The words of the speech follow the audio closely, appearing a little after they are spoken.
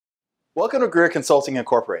Welcome to Greer Consulting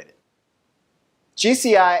Incorporated.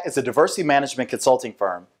 GCI is a diversity management consulting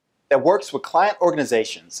firm that works with client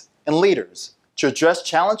organizations and leaders to address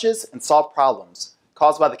challenges and solve problems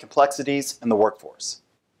caused by the complexities in the workforce.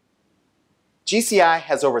 GCI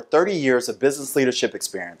has over 30 years of business leadership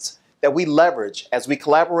experience that we leverage as we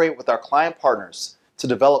collaborate with our client partners to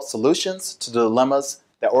develop solutions to the dilemmas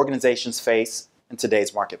that organizations face in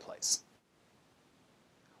today's marketplace.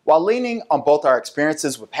 While leaning on both our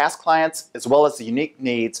experiences with past clients as well as the unique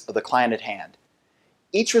needs of the client at hand,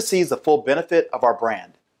 each receives the full benefit of our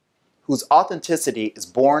brand, whose authenticity is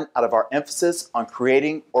born out of our emphasis on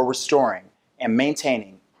creating or restoring and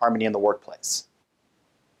maintaining harmony in the workplace.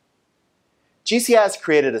 GCI has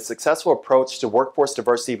created a successful approach to workforce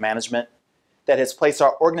diversity management that has placed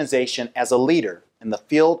our organization as a leader in the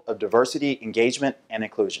field of diversity, engagement, and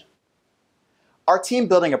inclusion. Our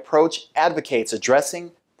team-building approach advocates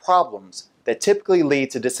addressing problems that typically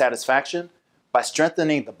lead to dissatisfaction by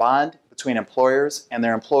strengthening the bond between employers and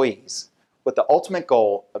their employees, with the ultimate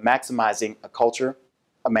goal of maximizing a culture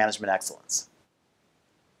of management excellence.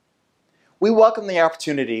 We welcome the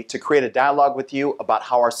opportunity to create a dialogue with you about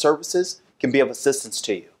how our services can be of assistance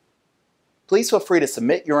to you. Please feel free to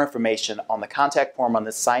submit your information on the contact form on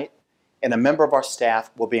this site, and a member of our staff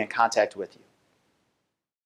will be in contact with you.